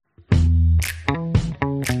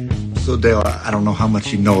So, Dale, I don't know how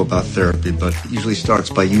much you know about therapy, but it usually starts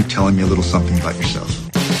by you telling me a little something about yourself.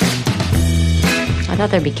 I thought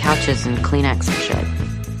there'd be couches and Kleenex and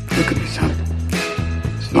shit. Look at me, son.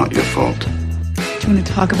 It's not your fault. Do you want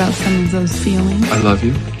to talk about some of those feelings? I love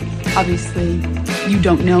you. Obviously, you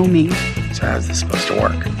don't know me. So how's this supposed to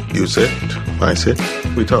work? You sit, I sit,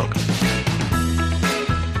 we talk.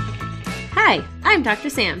 Hi, I'm Dr.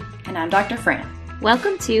 Sam. And I'm Dr. Fran.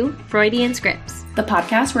 Welcome to Freudian Scripts, the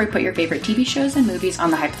podcast where we put your favorite TV shows and movies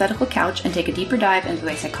on the hypothetical couch and take a deeper dive into the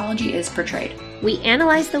way psychology is portrayed. We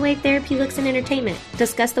analyze the way therapy looks in entertainment,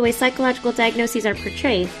 discuss the way psychological diagnoses are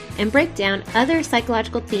portrayed, and break down other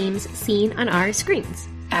psychological themes seen on our screens.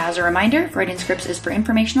 As a reminder, Freudian Scripts is for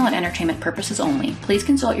informational and entertainment purposes only. Please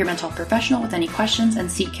consult your mental health professional with any questions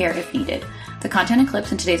and seek care if needed. The content and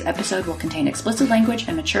clips in today's episode will contain explicit language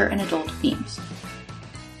and mature and adult themes.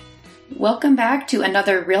 Welcome back to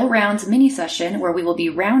another Real Rounds mini session where we will be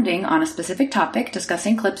rounding on a specific topic,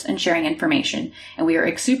 discussing clips, and sharing information. And we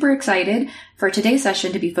are super excited for today's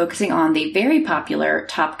session to be focusing on the very popular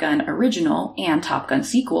Top Gun original and Top Gun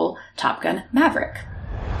sequel, Top Gun Maverick.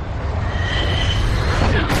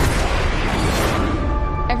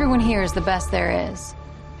 Everyone here is the best there is.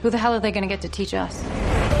 Who the hell are they going to get to teach us?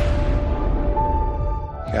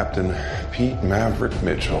 Captain Pete Maverick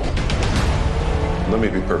Mitchell. Let me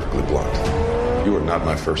be perfectly blunt. You are not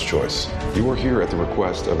my first choice. You are here at the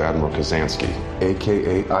request of Admiral Kazansky,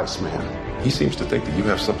 a.k.a. Iceman. He seems to think that you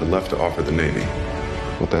have something left to offer the Navy.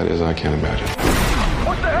 What that is, I can't imagine.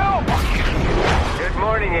 What the hell? Good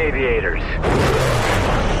morning, aviators.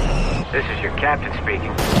 This is your captain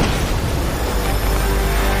speaking.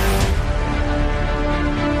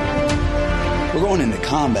 We're going into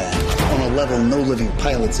combat on a level no living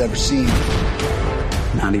pilot's ever seen.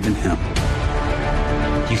 Not even him.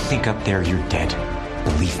 You think up there you're dead.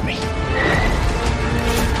 Believe me.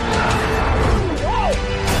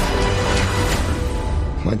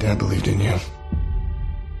 My dad believed in you.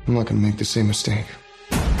 I'm not gonna make the same mistake.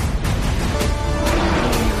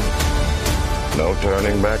 No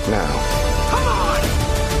turning back now. Come on!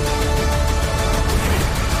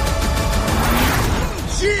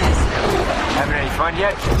 Jeez! Having any fun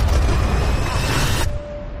yet?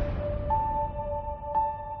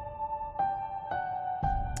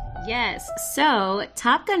 Yes, so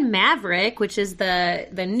Top Gun Maverick, which is the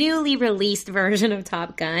newly released version of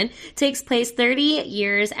Top Gun, takes place 30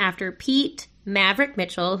 years after Pete Maverick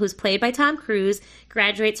Mitchell, who's played by Tom Cruise,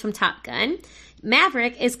 graduates from Top Gun.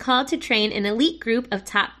 Maverick is called to train an elite group of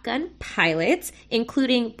Top Gun pilots,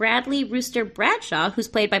 including Bradley Rooster Bradshaw, who's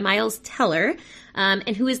played by Miles Teller,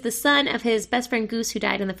 and who is the son of his best friend Goose, who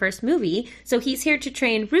died in the first movie. So he's here to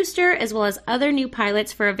train Rooster as well as other new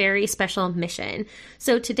pilots for a very special mission.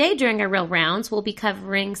 So today, during our Real Rounds, we'll be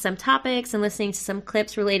covering some topics and listening to some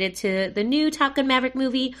clips related to the new Top Gun Maverick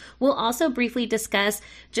movie. We'll also briefly discuss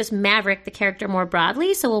just Maverick, the character, more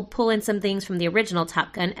broadly. So we'll pull in some things from the original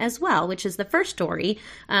Top Gun as well, which is the first story,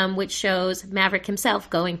 which shows Maverick himself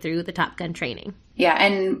going through the Top Gun training. Yeah,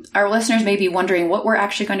 and our listeners may be wondering what we're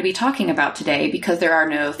actually going to be talking about today because there are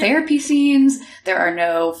no therapy scenes, there are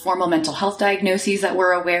no formal mental health diagnoses that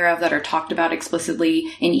we're aware of that are talked about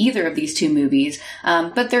explicitly in either of these two movies.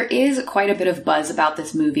 But there is quite a bit of buzz about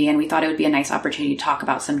this movie, and we thought it would be a nice opportunity to talk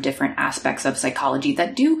about some different aspects of psychology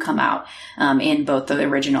that do come out in both the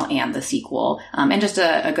original and the sequel, and just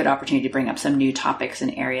a good opportunity to bring up some new topics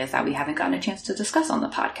and areas that we haven't gotten a chance to discuss on the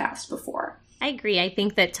podcast before. I agree. I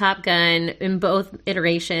think that Top Gun in both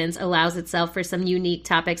iterations allows itself for some unique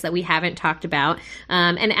topics that we haven't talked about.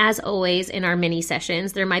 And as always in our mini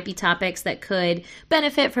sessions, there might be topics that could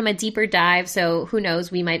benefit from a deeper dive. So who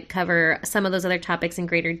knows, we might cover some of those other topics in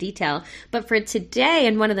greater detail. But for today,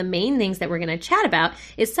 and one of the main things that we're going to chat about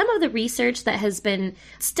is some of the research that has been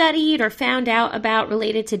studied or found out about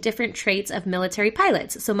related to different traits of military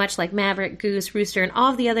pilots. So much like Maverick, Goose, Rooster, and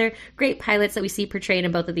all of the other great pilots that we see portrayed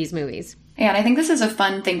in both of these movies. Yeah, and I think this is a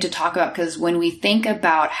fun thing to talk about because when we think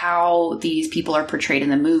about how these people are portrayed in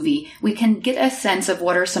the movie, we can get a sense of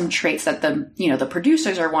what are some traits that the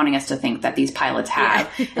producers are wanting us to think that these pilots have.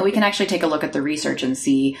 Yeah. And we can actually take a look at the research and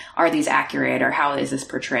see, are these accurate or how is this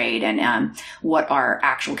portrayed, and what are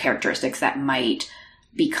actual characteristics that might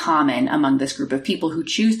be common among this group of people who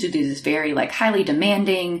choose to do this very highly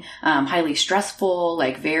demanding, highly stressful,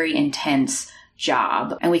 very intense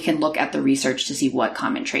job. And we can look at the research to see what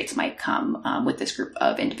common traits might come with this group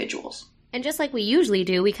of individuals. And just like we usually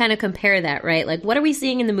do, we kind of compare that, right? Like, what are we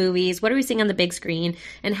seeing in the movies? What are we seeing on the big screen?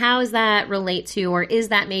 And how does that relate to, or is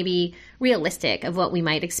that maybe realistic of what we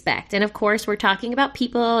might expect. And of course, we're talking about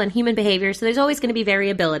people and human behavior, so there's always going to be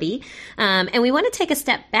variability. And we want to take a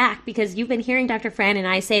step back because you've been hearing Dr. Fran and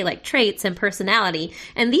I say like traits and personality.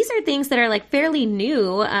 And these are things that are like fairly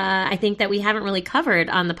new, I think, that we haven't really covered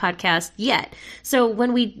on the podcast yet. So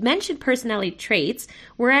when we mention personality traits,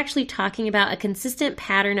 we're actually talking about a consistent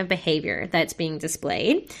pattern of behavior that's being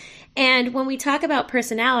displayed. And when we talk about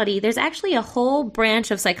personality, there's actually a whole branch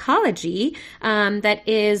of psychology that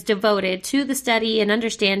is devoted to the study and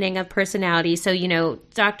understanding of personality. So, you know,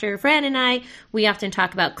 Dr. Fran and I, we often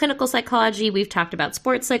talk about clinical psychology. We've talked about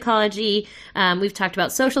sports psychology. We've talked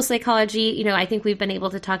about social psychology. You know, I think we've been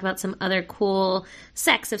able to talk about some other cool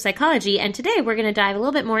sects of psychology. And today we're going to dive a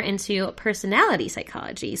little bit more into personality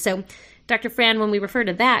psychology. So, Dr. Fran, when we refer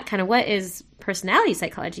to that, kind of what is personality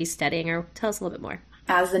psychology studying, or tell us a little bit more.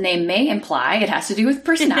 As the name may imply, it has to do with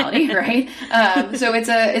personality, right? So it's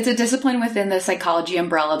a discipline within the psychology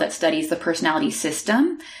umbrella that studies the personality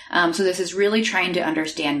system. So this is really trying to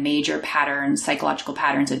understand major patterns, psychological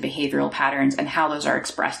patterns and behavioral patterns, and how those are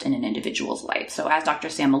expressed in an individual's life. So as Dr.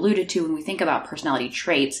 Sam alluded to, when we think about personality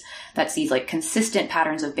traits, that's these like consistent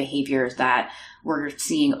patterns of behaviors that we're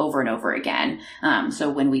seeing over and over again. So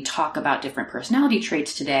when we talk about different personality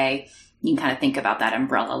traits today, you can kind of think about that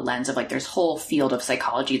umbrella lens of like there's whole field of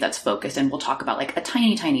psychology that's focused, and we'll talk about like a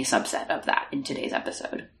tiny, tiny subset of that in today's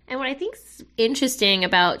episode. And what I think is interesting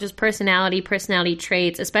about just personality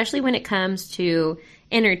traits, especially when it comes to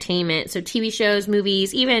entertainment, so TV shows,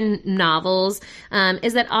 movies, even novels,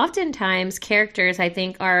 is that oftentimes characters, I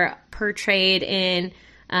think, are portrayed in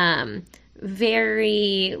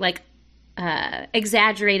very like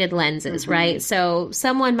exaggerated lenses, right? So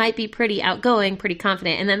someone might be pretty outgoing, pretty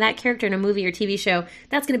confident, and then that character in a movie or TV show,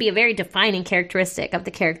 that's going to be a very defining characteristic of the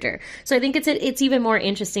character. So I think it's even more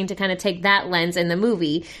interesting to kind of take that lens in the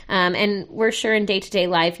movie. And we're sure in day-to-day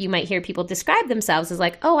life, you might hear people describe themselves as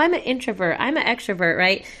like, oh, I'm an introvert, I'm an extrovert,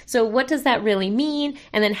 right? So what does that really mean?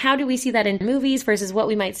 And then how do we see that in movies versus what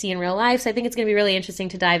we might see in real life? So I think it's going to be really interesting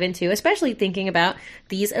to dive into, especially thinking about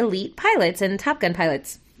these elite pilots and Top Gun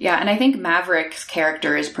pilots. Yeah, and I think Maverick's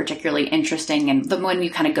character is particularly interesting, and the one you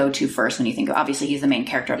kind of go to first when you think, obviously he's the main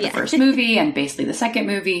character of the first movie and basically the second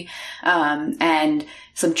movie, and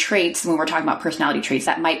some traits, when we're talking about personality traits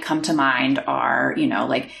that might come to mind are, you know,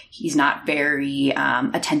 like he's not very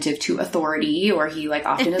attentive to authority, or he like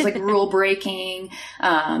often is like rule breaking.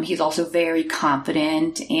 He's also very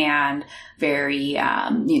confident and very,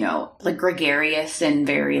 you know, like gregarious and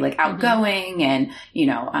very like outgoing. And, you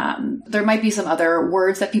know, there might be some other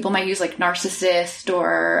words that people might use like narcissist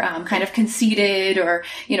or kind of conceited, or,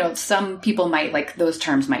 you know, some people might like those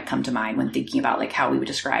terms might come to mind when thinking about like how we would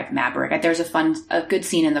describe Maverick. There's a good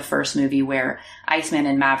scene in the first movie where Iceman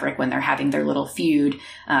and Maverick, when they're having their little feud,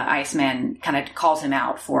 Iceman kind of calls him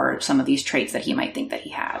out for some of these traits that he might think that he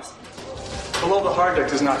has. Below the hard deck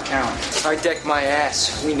does not count. Hard deck my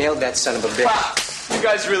ass. We nailed that son of a bitch. Wow. You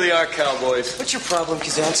guys really are cowboys. What's your problem,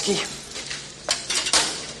 Kazansky?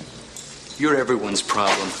 You're everyone's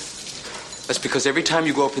problem. That's because every time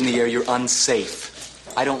you go up in the air, you're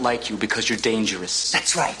unsafe. I don't like you because you're dangerous.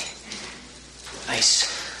 That's right.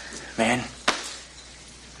 Ice, man.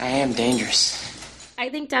 I am dangerous. I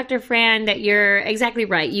think, Dr. Fran, that you're exactly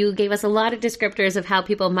right. You gave us a lot of descriptors of how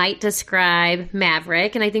people might describe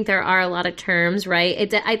Maverick, and I think there are a lot of terms,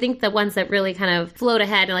 right? I think the ones that really kind of float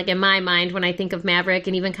ahead, like in my mind, when I think of Maverick,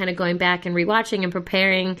 and even kind of going back and rewatching and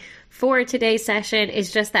preparing for today's session,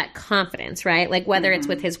 is just that confidence, right? Like whether it's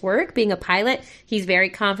with his work, being a pilot, he's very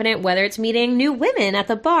confident. Whether it's meeting new women at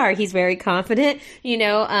the bar, he's very confident. You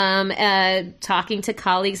know, talking to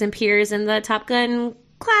colleagues and peers in the Top Gun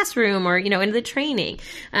classroom, or, you know, in the training.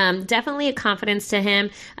 Definitely a confidence to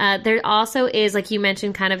him. There also is, like you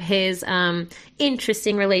mentioned, kind of his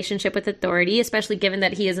interesting relationship with authority, especially given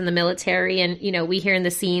that he is in the military, and, you know, we hear in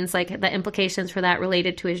the scenes like the implications for that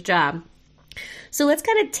related to his job. So let's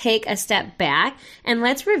kind of take a step back and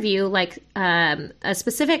let's review like a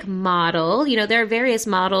specific model. You know, there are various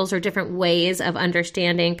models or different ways of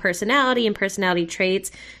understanding personality and personality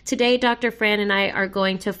traits. Today, Dr. Fran and I are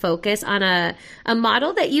going to focus on a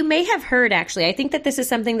model that you may have heard, actually. I think that this is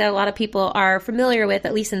something that a lot of people are familiar with,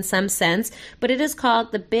 at least in some sense, but it is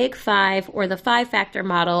called the Big Five, or the five-factor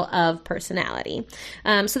model of personality.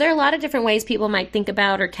 So there are a lot of different ways people might think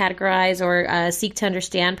about or categorize or seek to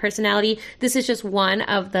understand personality. This is just one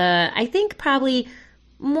of the, I think, probably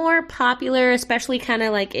more popular, especially kind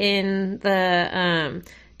of like in the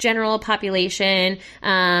general population,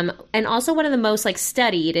 and also one of the most like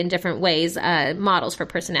studied in different ways models for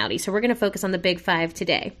personality. So we're going to focus on the Big Five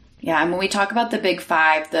today. Yeah, and when we talk about the big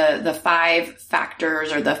five, the 5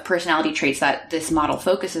 factors or the personality traits that this model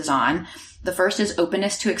focuses on, the first is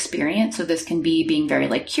openness to experience. So this can be being very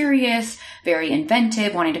like curious, very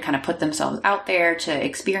inventive, wanting to kind of put themselves out there to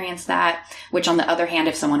experience that, which on the other hand,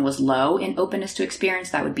 if someone was low in openness to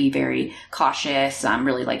experience, that would be very cautious,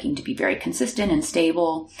 really liking to be very consistent and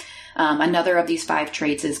stable. Another of these 5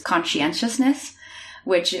 traits is conscientiousness,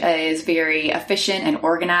 which is very efficient and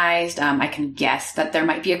organized. I can guess that there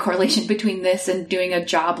might be a correlation between this and doing a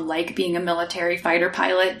job like being a military fighter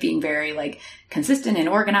pilot, being very like consistent and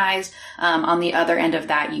organized. On the other end of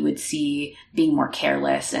that, you would see being more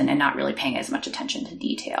careless and not really paying as much attention to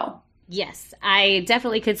detail. Yes, I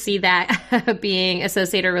definitely could see that being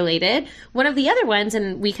associated or related. One of the other ones,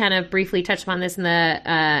 and we kind of briefly touched upon this in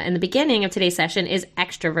the beginning of today's session, is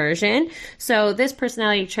extroversion. So this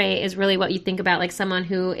personality trait is really what you think about like someone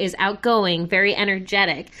who is outgoing, very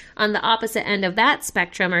energetic. On the opposite end of that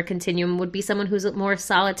spectrum or continuum would be someone who's more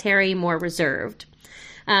solitary, more reserved.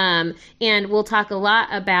 And we'll talk a lot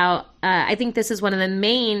about, I think this is one of the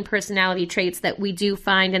main personality traits that we do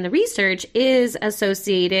find in the research is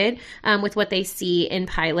associated with what they see in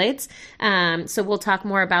pilots. So we'll talk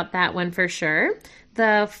more about that one for sure.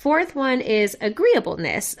 The fourth one is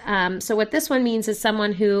agreeableness. So what this one means is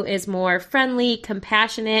someone who is more friendly,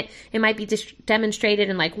 compassionate. It might be demonstrated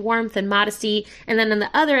in like warmth and modesty. And then on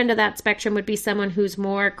the other end of that spectrum would be someone who's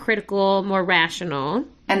more critical, more rational.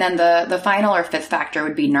 And then the final or 5th factor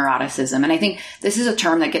would be neuroticism. And I think this is a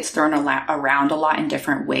term that gets thrown around a lot in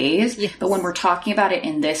different ways. Yes. But when we're talking about it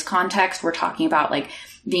in this context, we're talking about like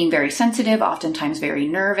being very sensitive, oftentimes very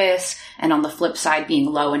nervous. And on the flip side, being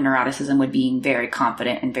low in neuroticism would being very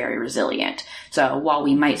confident and very resilient. So while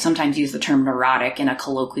we might sometimes use the term neurotic in a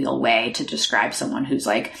colloquial way to describe someone who's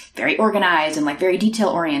like very organized and like very detail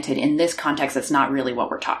oriented, in this context, that's not really what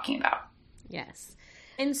we're talking about. Yes.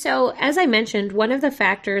 And so, as I mentioned, one of the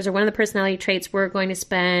factors or one of the personality traits we're going to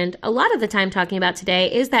spend a lot of the time talking about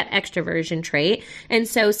today is that extroversion trait. And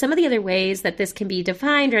so some of the other ways that this can be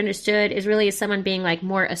defined or understood is really as someone being like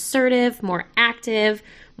more assertive, more active,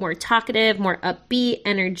 more talkative, more upbeat,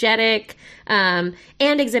 energetic, and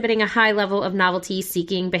exhibiting a high level of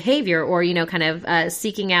novelty-seeking behavior or, you know, kind of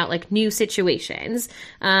seeking out like new situations.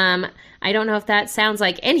 I don't know if that sounds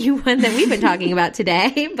like anyone that we've been talking about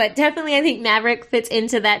today, but definitely I think Maverick fits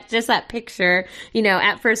into that, just that picture, you know,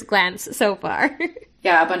 at first glance so far.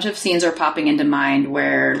 Yeah, a bunch of scenes are popping into mind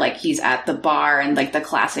where, like, he's at the bar and, like, the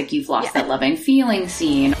classic "you've lost that loving feeling"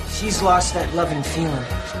 scene. She's lost that loving feeling.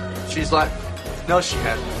 She's like... No, she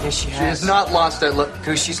hasn't. Yes, she has. She has not lost that look.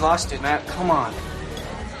 Because she's lost it, Matt. Come on.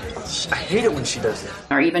 I hate it when she does that.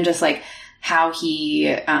 Or even just, like, how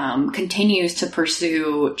he continues to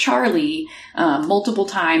pursue Charlie multiple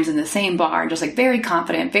times in the same bar, just, like, very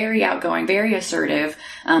confident, very outgoing, very assertive,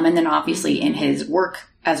 and then obviously in his work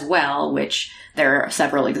as well, which there are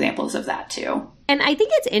several examples of that, too. And I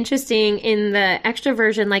think it's interesting in the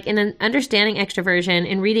extroversion, like in understanding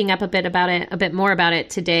extroversion and reading up a bit more about it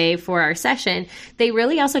today for our session, they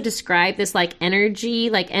really also describe this like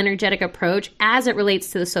energetic approach as it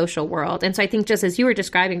relates to the social world. And so I think just as you were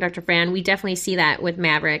describing, Dr. Fran, we definitely see that with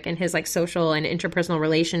Maverick and his like social and interpersonal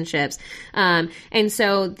relationships. And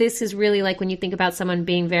so this is really like when you think about someone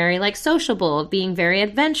being very like sociable, being very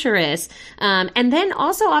adventurous. And then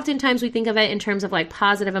also oftentimes we think of it in terms of like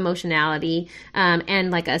positive emotionality, and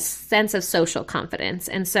like a sense of social confidence.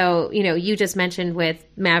 And so, you know, you just mentioned with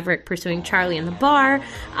Maverick pursuing Charlie in the bar.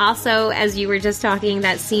 Also, as you were just talking,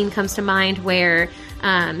 that scene comes to mind where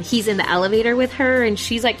he's in the elevator with her and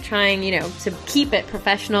she's like trying, you know, to keep it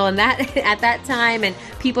professional and that at that time, and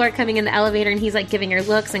people are coming in the elevator and he's like giving her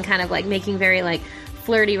looks and kind of like making very like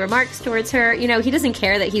flirty remarks towards her. You know, he doesn't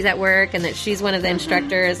care that he's at work and that she's one of the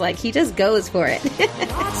instructors. Like, he just goes for it.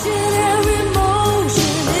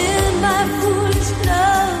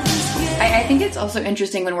 I think it's also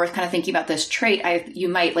interesting when we're kind of thinking about this trait, you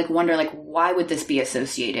might like wonder, like, why would this be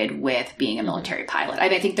associated with being a military pilot?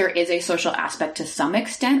 I think there is a social aspect to some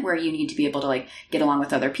extent where you need to be able to like get along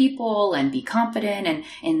with other people and be confident, and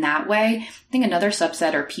in that way. I think another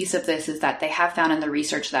subset or piece of this is that they have found in the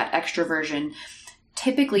research that extroversion,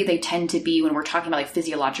 typically they tend to be, when we're talking about like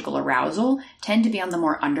physiological arousal, tend to be on the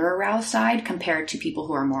more under-aroused side compared to people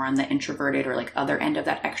who are more on the introverted or like other end of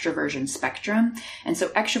that extroversion spectrum. And so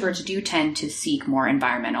extroverts do tend to seek more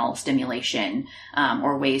environmental stimulation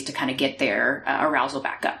or ways to kind of get their arousal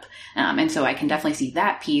back up. And so I can definitely see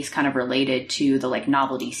that piece kind of related to the like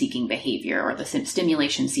novelty-seeking behavior, or the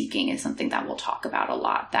stimulation seeking is something that we'll talk about a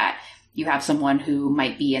lot, that you have someone who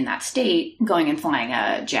might be in that state going and flying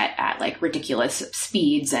a jet at like ridiculous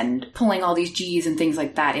speeds and pulling all these G's and things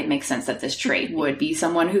like that, it makes sense that this trait would be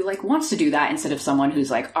someone who like wants to do that instead of someone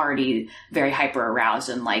who's like already very hyper aroused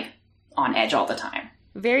and like on edge all the time.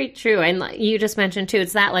 Very true. And you just mentioned too,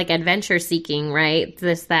 it's that like adventure seeking, right?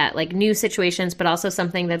 That like new situations, but also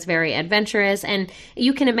something that's very adventurous. And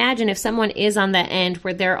you can imagine if someone is on the end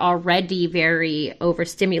where they're already very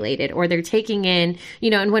overstimulated or they're taking in,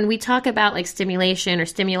 and when we talk about like stimulation or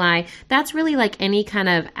stimuli, that's really like any kind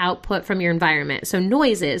of output from your environment. So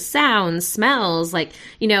noises, sounds, smells, like,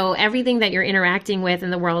 everything that you're interacting with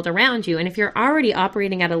in the world around you. And if you're already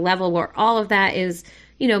operating at a level where all of that is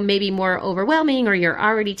maybe more overwhelming, or you're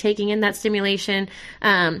already taking in that stimulation,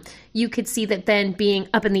 you could see that then being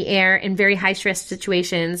up in the air in very high stress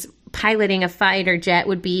situations, piloting a fighter jet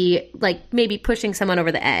would be like maybe pushing someone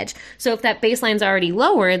over the edge. So if that baseline's already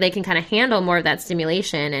lower, they can kind of handle more of that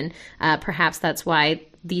stimulation. And perhaps that's why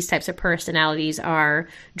these types of personalities are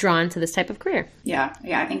drawn to this type of career. Yeah,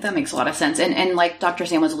 I think that makes a lot of sense. And like Dr.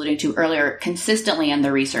 Sam was alluding to earlier, consistently in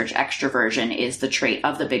the research, extroversion is the trait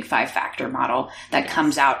of the Big Five factor model that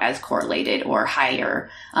comes out as correlated or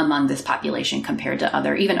higher among this population compared to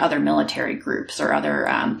other military groups or other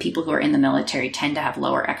people who are in the military tend to have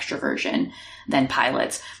lower extroversion than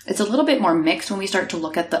pilots. It's a little bit more mixed when we start to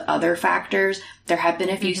look at the other factors. There have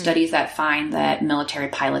been a few studies that find that military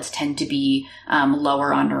pilots tend to be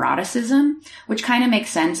lower on neuroticism, which kind of makes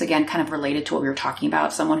sense, again, kind of related to what we were talking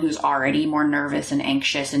about. Someone who's already more nervous and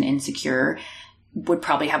anxious and insecure would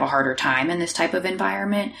probably have a harder time in this type of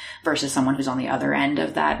environment versus someone who's on the other end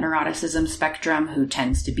of that neuroticism spectrum who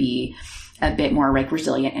tends to be a bit more like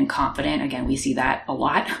resilient and confident. Again, we see that a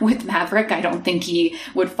lot with Maverick. I don't think he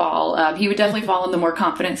would fall. He would definitely fall on the more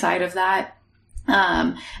confident side of that.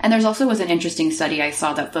 And there's also was an interesting study I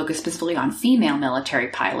saw that focused specifically on female military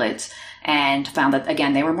pilots and found that,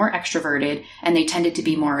 again, they were more extroverted and they tended to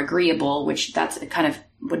be more agreeable, which that's kind of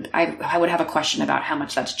I would have a question about how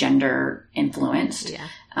much that's gender influenced. Yeah.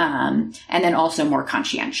 And then also more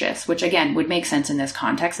conscientious, which again would make sense in this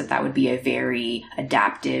context that would be a very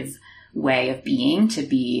adaptive way of being,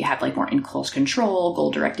 to have like more impulse control,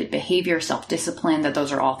 goal-directed behavior, self-discipline, that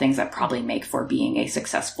those are all things that probably make for being a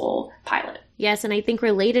successful pilot. Yes, and I think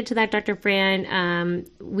related to that, Dr. Fran,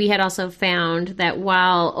 we had also found that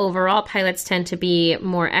while overall pilots tend to be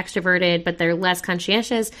more extroverted, but they're less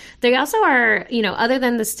conscientious, they also are, other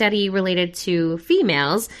than the study related to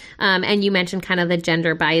females, and you mentioned kind of the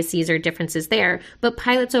gender biases or differences there, but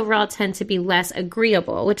pilots overall tend to be less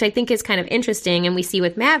agreeable, which I think is kind of interesting, and we see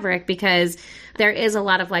with Maverick because there is a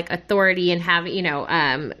lot of like authority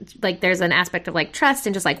and like there's an aspect of like trust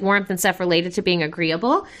and just like warmth and stuff related to being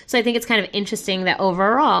agreeable. So I think it's kind of interesting that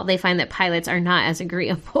overall they find that pilots are not as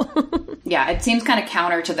agreeable. Yeah, it seems kind of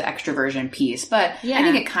counter to the extroversion piece, but yeah. I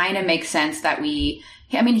think it kind of makes sense that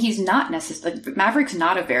he's not necessarily, Maverick's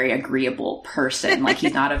not a very agreeable person. Like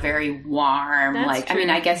he's not a very warm,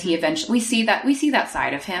 I guess he eventually, we see that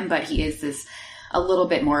side of him, but he is a little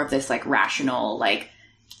bit more of this like rational, like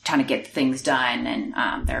trying to get things done,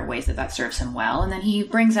 and there are ways that serves him well. And then he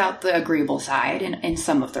brings out the agreeable side in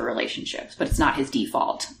some of the relationships, but it's not his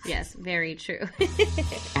default. Yes, very true.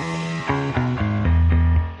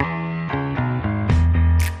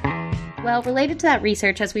 Well, related to that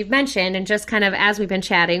research, as we've mentioned, and just kind of as we've been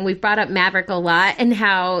chatting, we've brought up Maverick a lot and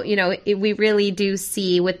how, we really do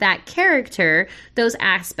see with that character, those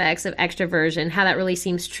aspects of extroversion, how that really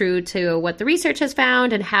seems true to what the research has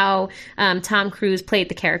found and how Tom Cruise played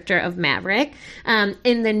the character of Maverick.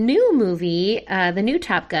 In the new movie, the new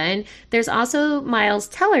Top Gun, there's also Miles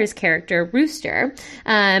Teller's character, Rooster.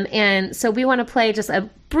 And so we want to play just a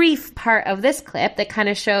brief part of this clip that kind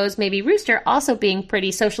of shows maybe Rooster also being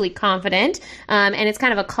pretty socially confident, and it's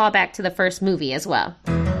kind of a callback to the first movie as well.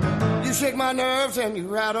 You shake my nerves and you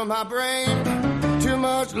rattle my brain. Too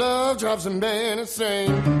much love drives a man insane.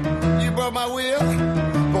 You broke my will,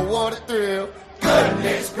 but what a thrill.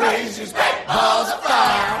 Goodness gracious, balls of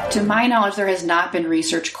fire. To my knowledge, there has not been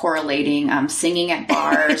research correlating singing at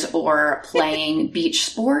bars or playing beach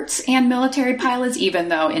sports and military pilots, even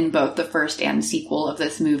though in both the first and sequel of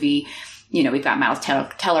this movie, we've got Miles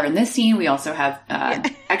Teller in this scene. We also have,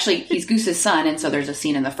 actually, he's Goose's son, and so there's a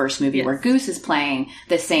scene in the first movie where Goose is playing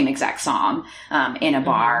the same exact song in a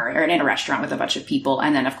bar or in a restaurant with a bunch of people.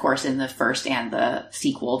 And then, of course, in the first and the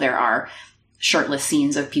sequel, there are shirtless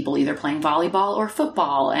scenes of people either playing volleyball or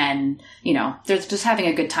football, and they're just having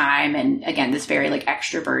a good time. And again, this very like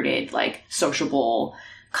extroverted, like sociable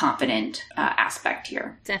confident aspect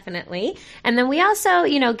here. Definitely. And then we also,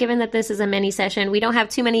 given that this is a mini session, we don't have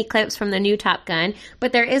too many clips from the new Top Gun,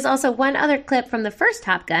 but there is also one other clip from the first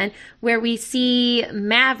Top Gun where we see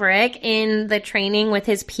Maverick in the training with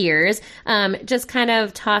his peers, just kind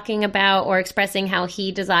of talking about or expressing how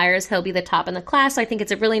he desires he'll be the top in the class. So I think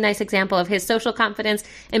it's a really nice example of his social confidence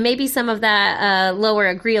and maybe some of that lower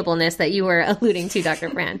agreeableness that you were alluding to, Dr.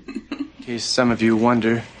 Fran. In case some of you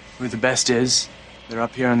wonder who the best is, they're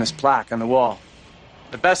up here on this plaque on the wall.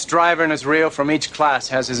 The best driver in Israel from each class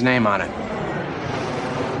has his name on it.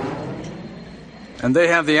 And they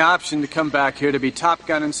have the option to come back here to be Top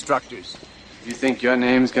Gun instructors. You think your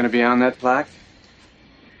name's going to be on that plaque?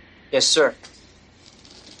 Yes, sir.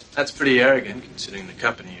 That's pretty arrogant, considering the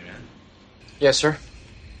company you're in. Yes, sir.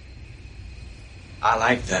 I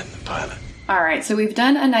like that in the pilot. All right, so we've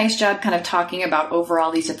done a nice job kind of talking about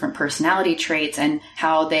overall these different personality traits and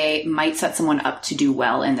how they might set someone up to do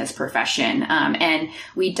well in this profession. And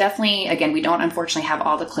we definitely, again, we don't unfortunately have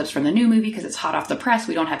all the clips from the new movie because it's hot off the press.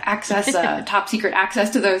 We don't have access, top secret access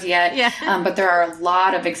to those yet. Yeah. But there are a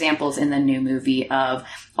lot of examples in the new movie of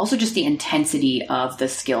also just the intensity of the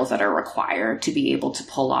skills that are required to be able to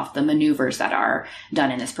pull off the maneuvers that are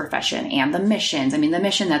done in this profession and the missions. I mean, the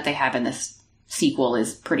mission that they have in this sequel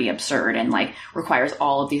is pretty absurd and requires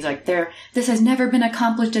all of these this has never been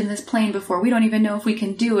accomplished in this plane before. We don't even know if we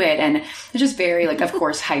can do it. And it's just very of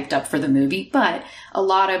course hyped up for the movie, but a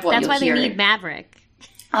lot of what That's you'll hear. That's why they need Maverick.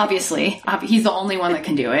 Obviously, he's the only one that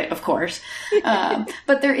can do it, of course.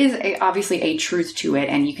 But there is obviously a truth to it,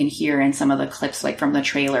 and you can hear in some of the clips from the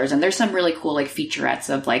trailers. And there's some really cool featurettes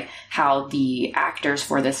of how the actors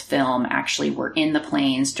for this film actually were in the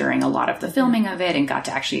planes during a lot of the filming of it and got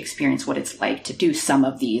to actually experience what it's like to do some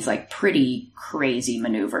of these pretty crazy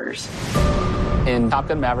maneuvers. In Top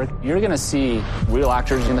Gun Maverick, you're going to see real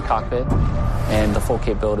actors in the cockpit and the full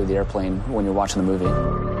capability of the airplane when you're watching the movie.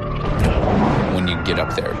 When you get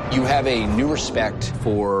up there, you have a new respect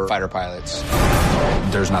for fighter pilots.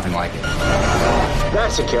 There's nothing like it.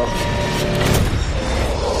 That's a kill.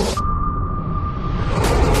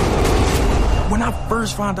 When I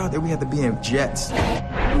first found out that we had to be in jets,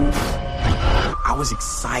 I was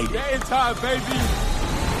excited. Game time, baby.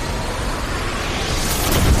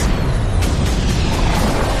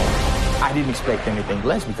 I didn't expect anything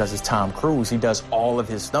less because it's Tom Cruise. He does all of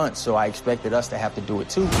his stunts, so I expected us to have to do it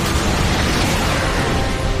too.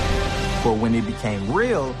 But when it became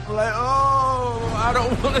real, I'm like, oh, I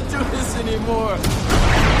don't want to do this anymore.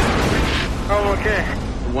 Oh, okay.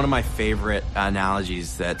 One of my favorite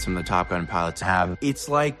analogies that some of the Top Gun pilots have, it's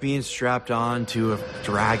like being strapped on to a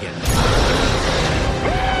dragon.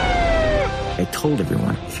 I told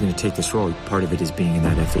everyone, if you're going to take this role, part of it is being in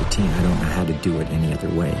that F-18. I don't know how to do it any other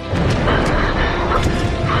way.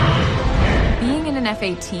 Being in an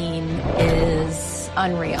F-18 is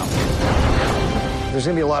unreal. There's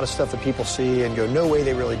going to be a lot of stuff that people see and go, no way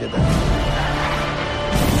they really did that.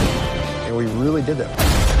 And we really did that.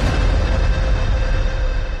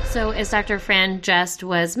 So as Dr. Fran just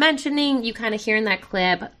was mentioning, you kind of hear in that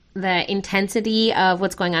clip the intensity of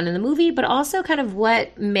what's going on in the movie, but also kind of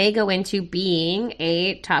what may go into being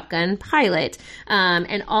a Top Gun pilot,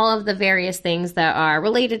 and all of the various things that are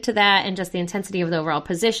related to that, and just the intensity of the overall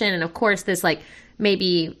position. And of course, this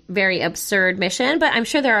maybe very absurd mission, but I'm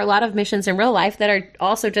sure there are a lot of missions in real life that are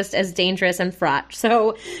also just as dangerous and fraught.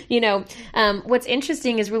 So, what's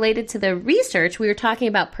interesting is related to the research. We were talking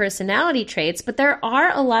about personality traits, but there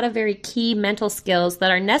are a lot of very key mental skills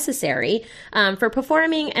that are necessary for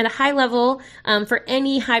performing at a high level for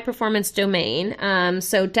any high performance domain.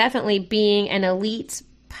 So definitely being an elite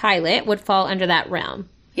pilot would fall under that realm.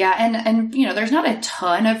 Yeah, and there's not a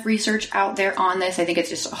ton of research out there on this. I think it's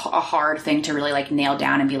just a hard thing to really nail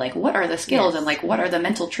down and be what are the skills and what are the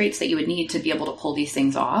mental traits that you would need to be able to pull these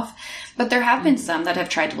things off. But there have been some that have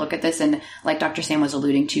tried to look at this, and like Dr. Sam was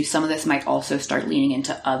alluding to, some of this might also start leaning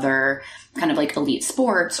into other kind of elite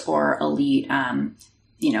sports or elite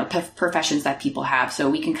professions that people have. So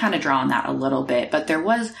we can kind of draw on that a little bit. But there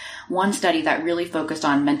was one study that really focused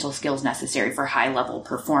on mental skills necessary for high level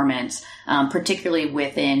performance, particularly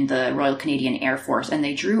within the Royal Canadian Air Force. And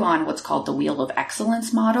they drew on what's called the Wheel of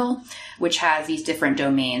Excellence model, which has these different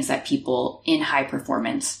domains that people in high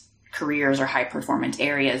performance careers or high performance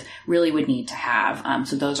areas really would need to have.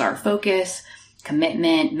 So those are focus,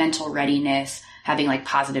 commitment, mental readiness, having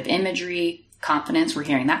positive imagery, confidence. We're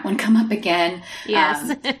hearing that one come up again.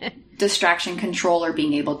 Yes. distraction control or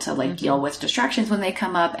being able to like deal with distractions when they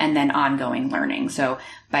come up, and then ongoing learning. So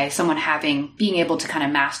by someone being able to kind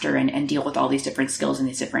of master and deal with all these different skills in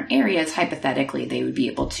these different areas, hypothetically, they would be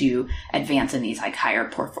able to advance in these like higher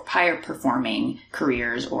performing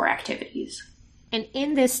careers or activities. And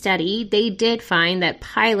in this study, they did find that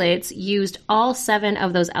pilots used all 7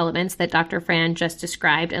 of those elements that Dr. Fran just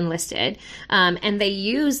described and listed. And they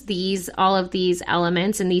used all of these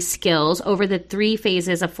elements and these skills over the 3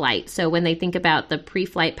 phases of flight. So when they think about the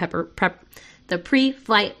pre-flight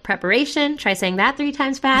preparation, try saying that 3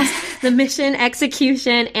 times fast, the mission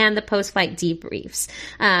execution, and the post-flight debriefs.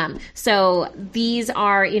 So these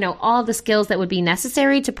are, all the skills that would be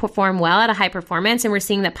necessary to perform well at a high performance. And we're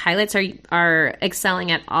seeing that pilots are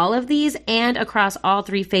excelling at all of these and across all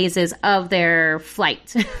 3 phases of their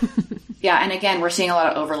flight. Yeah, and again, we're seeing a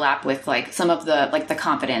lot of overlap with like some of the like the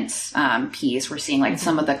confidence piece. We're seeing like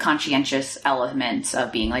some of the conscientious elements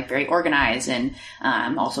of being like very organized, and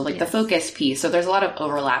also like the focus piece. So there's a lot of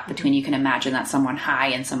overlap between, you can imagine that someone high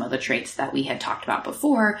in some of the traits that we had talked about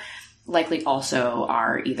before likely also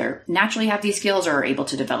are either naturally have these skills or are able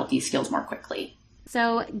to develop these skills more quickly.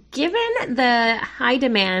 So given the high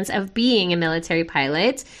demands of being a military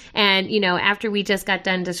pilot, and, after we just got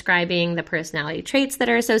done describing the personality traits that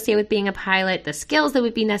are associated with being a pilot, the skills that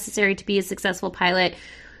would be necessary to be a successful pilot,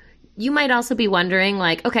 you might also be wondering,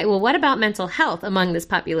 like, okay, well, what about mental health among this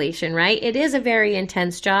population, right? It is a very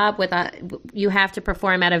intense job you have to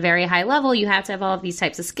perform at a very high level. You have to have all of these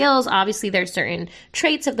types of skills. Obviously, there's certain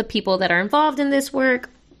traits of the people that are involved in this work.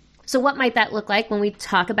 So what might that look like when we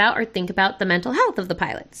talk about or think about the mental health of the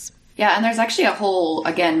pilots? Yeah, and there's actually a whole,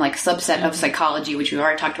 again, like subset of psychology, which we've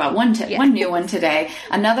already talked about, one new one today.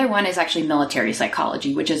 Another one is actually military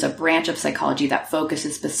psychology, which is a branch of psychology that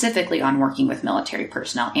focuses specifically on working with military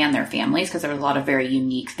personnel and their families, because there's a lot of very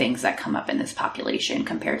unique things that come up in this population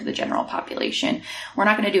compared to the general population. We're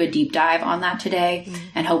not going to do a deep dive on that today,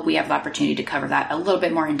 and hope we have the opportunity to cover that a little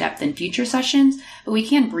bit more in depth in future sessions, but we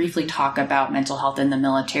can briefly talk about mental health in the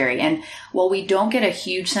military. And while we don't get a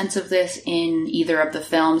huge sense of this in either of the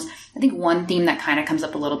films, I think one theme that kind of comes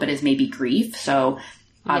up a little bit is maybe grief. So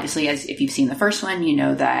obviously, as if you've seen the first one, you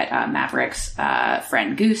know that Maverick's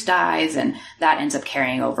friend Goose dies, and that ends up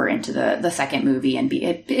carrying over into the second movie. And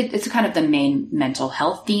it's kind of the main mental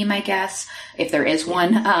health theme, I guess, if there is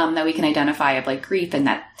one, that we can identify of like grief. And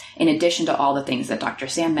that in addition to all the things that Dr.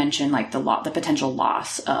 Sam mentioned, like the potential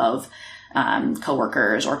loss of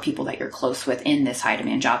coworkers or people that you're close with in this high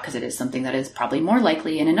demand job, because it is something that is probably more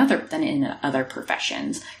likely than in other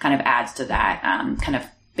professions, kind of adds to that kind of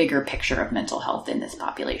bigger picture of mental health in this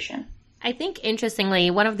population. I think, interestingly,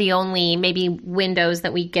 one of the only maybe windows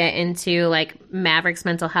that we get into like Maverick's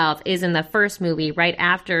mental health is in the first movie, right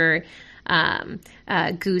after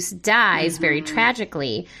Goose dies very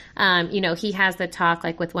tragically. He has the talk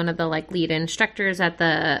like with one of the like lead instructors at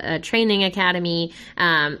the training academy,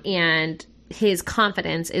 and his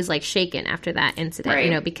confidence is like shaken after that incident,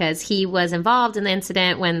 right. Because he was involved in the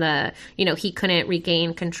incident when he couldn't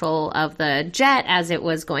regain control of the jet as it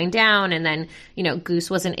was going down. And then, Goose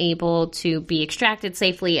wasn't able to be extracted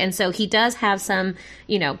safely. And so he does have some,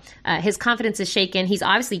 his confidence is shaken. He's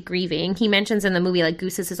obviously grieving. He mentions in the movie, like,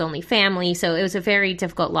 Goose is his only family. So it was a very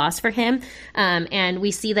difficult loss for him. And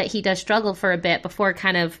we see that he does struggle for a bit before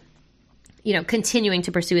kind of, continuing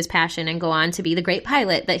to pursue his passion and go on to be the great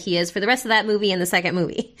pilot that he is for the rest of that movie and the second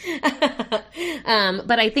movie.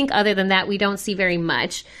 But I think other than that, we don't see very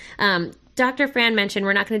much. Dr. Fran mentioned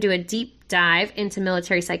we're not going to do a deep dive into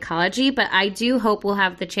military psychology, but I do hope we'll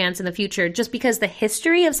have the chance in the future, just because the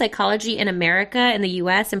history of psychology in America and the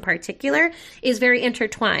U.S. in particular is very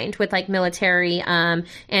intertwined with like military and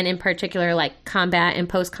in particular like combat and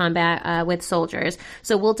post-combat with soldiers.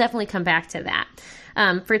 So we'll definitely come back to that.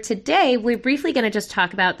 For today, we're briefly going to just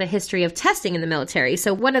talk about the history of testing in the military.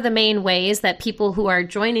 So one of the main ways that people who are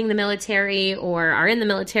joining the military or are in the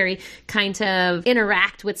military kind of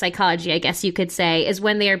interact with psychology, I guess you could say, is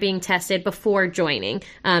when they are being tested before joining.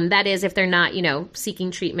 That is, if they're not, seeking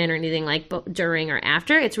treatment or anything like during or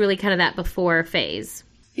after. It's really kind of that before phase.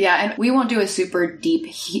 Yeah, and we won't do a super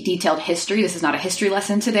detailed history. This is not a history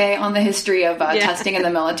lesson today on the history of testing in the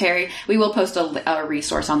military. We will post a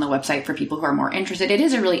resource on the website for people who are more interested. It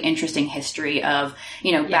is a really interesting history of,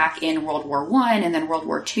 back in World War I and then World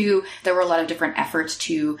War II, there were a lot of different efforts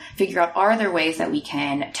to figure out, are there ways that we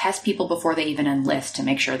can test people before they even enlist to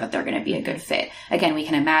make sure that they're going to be a good fit? Again, we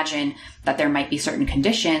can imagine that there might be certain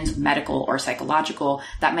conditions, medical or psychological,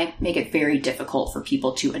 that might make it very difficult for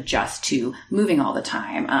people to adjust to moving all the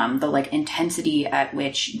time. time, the like intensity at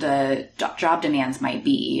which the job demands might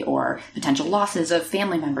be, or potential losses of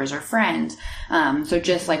family members or friends. So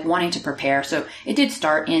just like wanting to prepare. So it did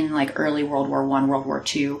start in like early World War I, World War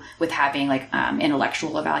II with having like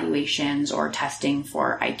intellectual evaluations or testing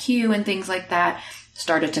for IQ and things like that.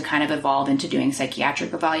 Started to kind of evolve into doing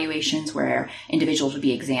psychiatric evaluations where individuals would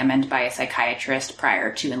be examined by a psychiatrist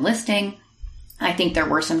prior to enlisting. I think there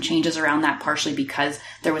were some changes around that, partially because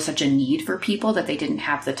there was such a need for people that they didn't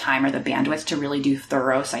have the time or the bandwidth to really do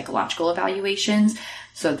thorough psychological evaluations.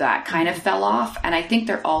 So that kind of fell off. And I think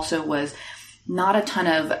there also was not a ton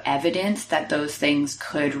of evidence that those things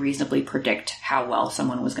could reasonably predict how well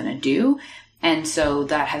someone was going to do. And so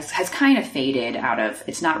that has kind of faded out of,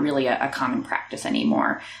 it's not really a common practice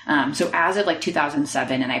anymore. So as of like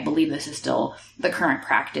 2007, and I believe this is still the current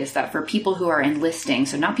practice, that for people who are enlisting,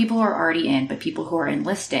 so not people who are already in, but people who are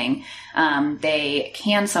enlisting, they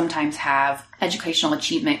can sometimes have educational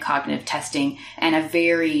achievement, cognitive testing, and a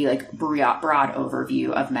very like broad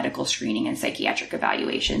overview of medical screening and psychiatric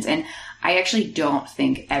evaluations. And I actually don't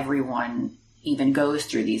think everyone even goes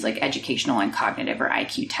through these like educational and cognitive or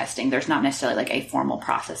IQ testing. There's not necessarily like a formal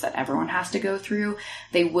process that everyone has to go through.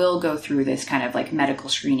 They will go through this kind of like medical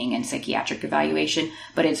screening and psychiatric evaluation,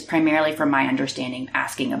 but it's primarily, from my understanding,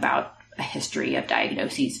 asking about a history of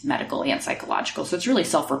diagnoses, medical and psychological. So it's really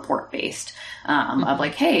self-report based, of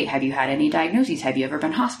like, hey, have you had any diagnoses? Have you ever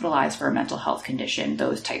been hospitalized for a mental health condition?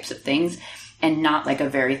 Those types of things. And not like a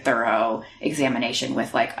very thorough examination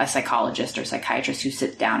with like a psychologist or psychiatrist who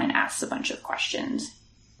sits down and asks a bunch of questions.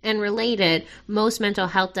 And related, most mental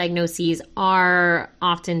health diagnoses are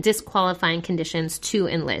often disqualifying conditions to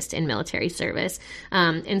enlist in military service.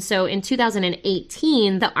 And so in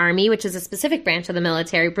 2018, the Army, which is a specific branch of the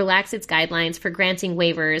military, relaxed its guidelines for granting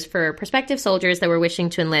waivers for prospective soldiers that were wishing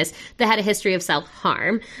to enlist that had a history of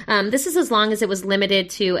self-harm. This is as long as it was limited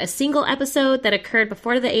to a single episode that occurred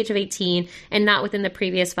before the age of 18 and not within the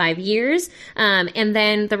previous 5 years. And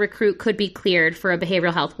then the recruit could be cleared for a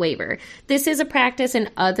behavioral health waiver. This is a practice in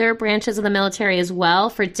other branches of the military as well.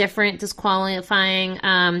 For different disqualifying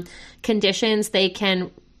conditions, they can,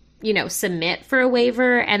 submit for a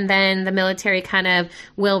waiver, and then the military kind of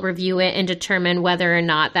will review it and determine whether or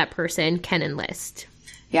not that person can enlist.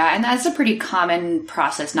 Yeah, and that's a pretty common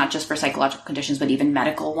process, not just for psychological conditions, but even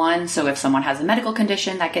medical ones. So if someone has a medical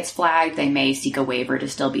condition that gets flagged, they may seek a waiver to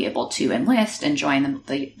still be able to enlist and join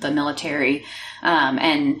the military.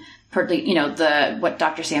 And what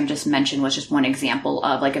Dr. Sam just mentioned was just one example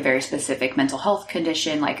of like a very specific mental health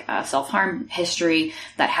condition, like a self-harm history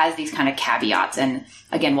that has these kind of caveats. And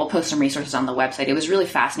again, we'll post some resources on the website. It was really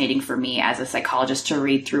fascinating for me as a psychologist to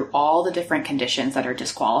read through all the different conditions that are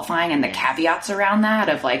disqualifying and the caveats around that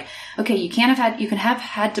of like, okay, you can have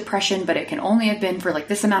had depression, but it can only have been for like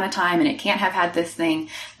this amount of time, and it can't have had this thing.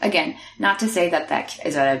 Again, not to say that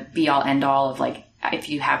is a be all end all of like, if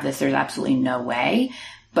you have this, there's absolutely no way.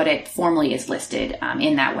 But it formally is listed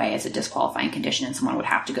in that way as a disqualifying condition, and someone would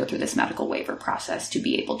have to go through this medical waiver process to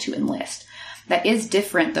be able to enlist. That is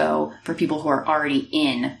different, though, for people who are already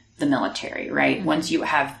in the military, right? Mm-hmm. Once you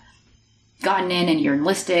have gotten in and you're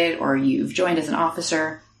enlisted or you've joined as an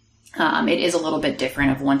officer, it is a little bit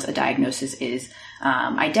different of once a diagnosis is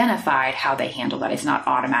identified, how they handle that. It's not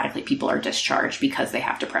automatically people are discharged because they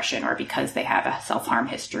have depression or because they have a self-harm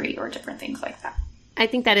history or different things like that. I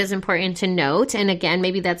think that is important to note. And again,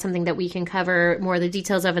 maybe that's something that we can cover more of the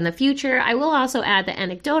details of in the future. I will also add that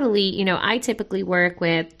anecdotally, I typically work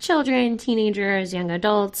with children, teenagers, young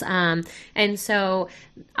adults. And so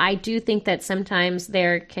I do think that sometimes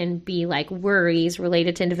there can be like worries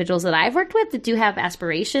related to individuals that I've worked with that do have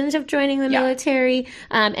aspirations of joining the military,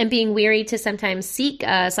 and being weary to sometimes seek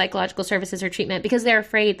psychological services or treatment because they're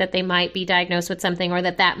afraid that they might be diagnosed with something or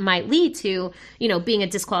that might lead to, being a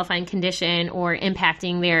disqualifying condition or impacting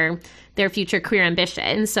their future career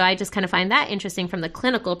ambition. So I just kind of find that interesting from the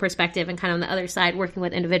clinical perspective and kind of on the other side, working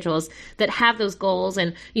with individuals that have those goals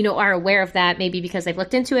and, are aware of that maybe because they've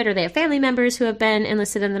looked into it or they have family members who have been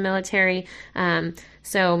enlisted in the military. And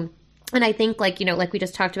I think like we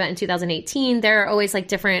just talked about in 2018, there are always like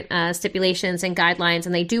different stipulations and guidelines,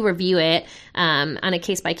 and they do review it on a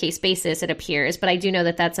case-by-case basis, it appears. But I do know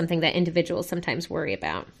that that's something that individuals sometimes worry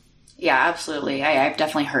about. Yeah, absolutely. I've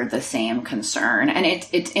definitely heard the same concern. And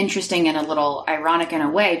it's interesting and a little ironic in a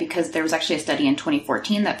way because there was actually a study in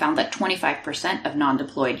 2014 that found that 25% of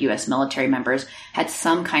non-deployed U.S. military members had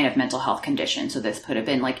some kind of mental health condition. So this could have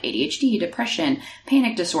been like ADHD, depression,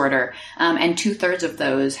 panic disorder, and 2/3 of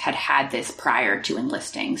those had this prior to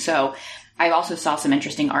enlisting. So I also saw some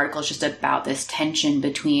interesting articles just about this tension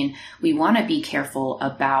between, we want to be careful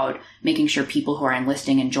about making sure people who are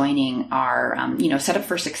enlisting and joining are, set up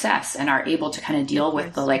for success and are able to kind of deal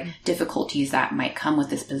with the difficulties that might come with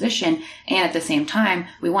this position. And at the same time,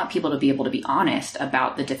 we want people to be able to be honest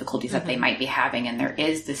about the difficulties that they might be having. And there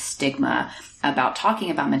is this stigma about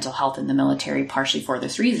talking about mental health in the military, partially for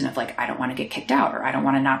this reason of I don't want to get kicked out, or I don't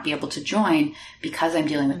want to not be able to join because I'm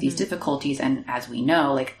dealing with these difficulties. And as we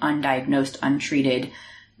know, undiagnosed, untreated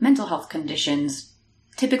mental health conditions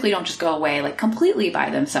typically don't just go away completely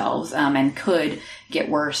by themselves, and could get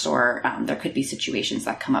worse, or there could be situations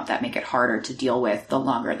that come up that make it harder to deal with the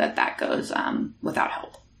longer that goes without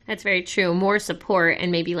help. That's very true. More support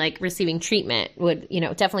and maybe receiving treatment would,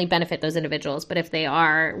 definitely benefit those individuals. But if they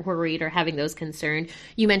are worried or having those concerns,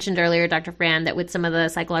 you mentioned earlier, Dr. Brand, that with some of the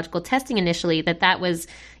psychological testing initially, that was,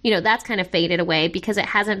 that's kind of faded away because it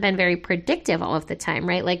hasn't been very predictive all of the time,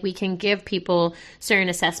 right? We can give people certain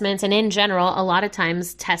assessments, and in general, a lot of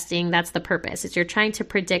times testing, that's the purpose. It's you're trying to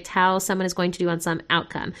predict how someone is going to do on some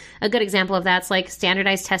outcome. A good example of that's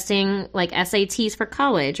standardized testing, SATs for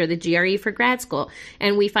college or the GRE for grad school.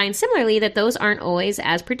 And we find similarly that those aren't always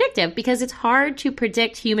as predictive because it's hard to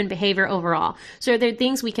predict human behavior overall. So there are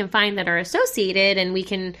things we can find that are associated, and we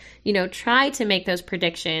can, try to make those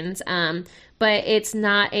predictions. But it's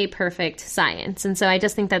not a perfect science. And so I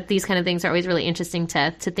just think that these kind of things are always really interesting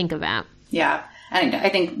to think about. Yeah. And I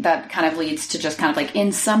think that kind of leads to just kind of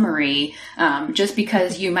in summary, just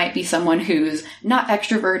because you might be someone who's not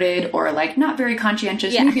extroverted or not very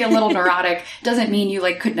conscientious, maybe a little neurotic, doesn't mean you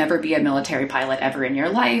could never be a military pilot ever in your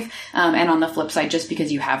life. And on the flip side, just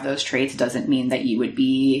because you have those traits doesn't mean that you would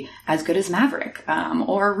be as good as Maverick,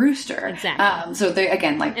 or Rooster. Exactly. So they,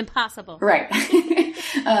 again, impossible. Right.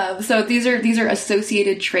 So these are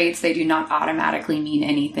associated traits. They do not automatically mean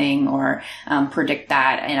anything or predict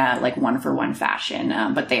that in a one-for-one fashion.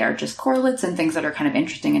 But they are just correlates and things that are kind of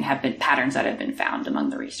interesting and have been patterns that have been found among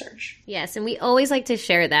the research. Yes, and we always like to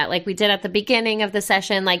share that, like we did at the beginning of the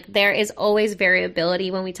session. There is always variability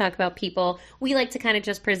when we talk about people. We like to kind of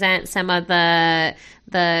just present some of the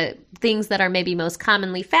things that are maybe most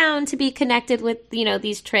commonly found to be connected with,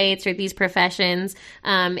 these traits or these professions.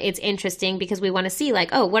 It's interesting because we want to see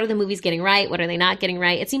what are the movies getting right? What are they not getting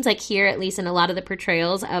right? It seems like here, at least in a lot of the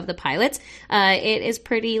portrayals of the pilots, it is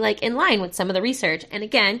pretty in line with some of the research. And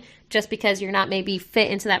again, just because you're not maybe fit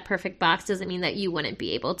into that perfect box doesn't mean that you wouldn't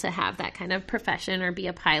be able to have that kind of profession or be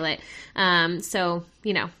a pilot. So,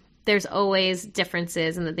 there's always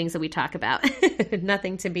differences in the things that we talk about.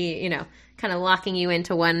 Nothing to be, kind of locking you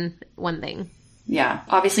into one thing. Yeah.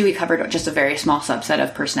 Obviously, we covered just a very small subset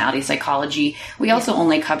of personality psychology. We also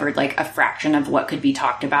only covered a fraction of what could be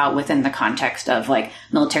talked about within the context of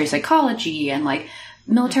military psychology and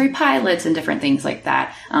military pilots and different things like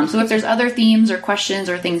that. So if there's other themes or questions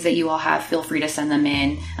or things that you all have, feel free to send them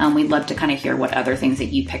in. We'd love to kind of hear what other things that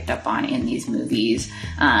you picked up on in these movies.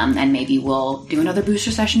 And maybe we'll do another booster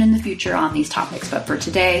session in the future on these topics. But for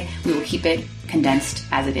today, we will keep it condensed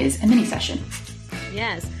as it is a mini session.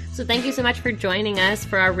 Yes. So thank you so much for joining us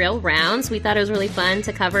for our Real Rounds. We thought it was really fun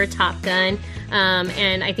to cover Top Gun.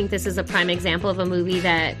 And I think this is a prime example of a movie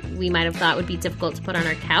that we might have thought would be difficult to put on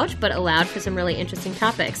our couch, but allowed for some really interesting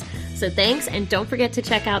topics. So thanks, and don't forget to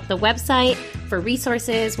check out the website for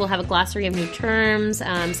resources. We'll have a glossary of new terms.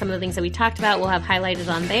 Some of the things that we talked about we'll have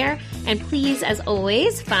highlighted on there. And please, as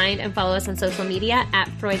always, find and follow us on social media at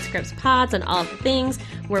Freud Scripts Pods on all of the things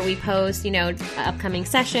where we post, upcoming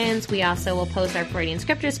sessions. We also will post our Freudian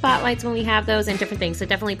Scripture spotlights when we have those and different things. So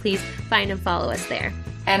definitely please find and follow us there.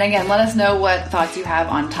 And again, let us know what thoughts you have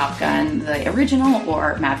on Top Gun, the original,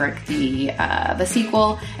 or Maverick, the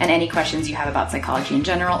sequel, and any questions you have about psychology in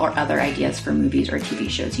general or other ideas for movies or TV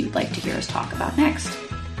shows you'd like to hear us talk about next.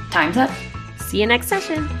 Time's up. See you next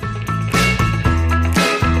session.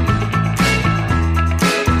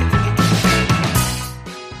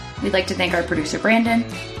 We'd like to thank our producer, Brandon,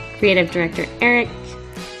 creative director, Eric,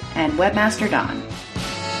 and webmaster, Don.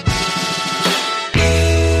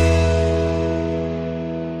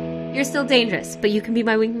 You're still dangerous, but you can be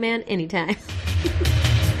my wingman anytime.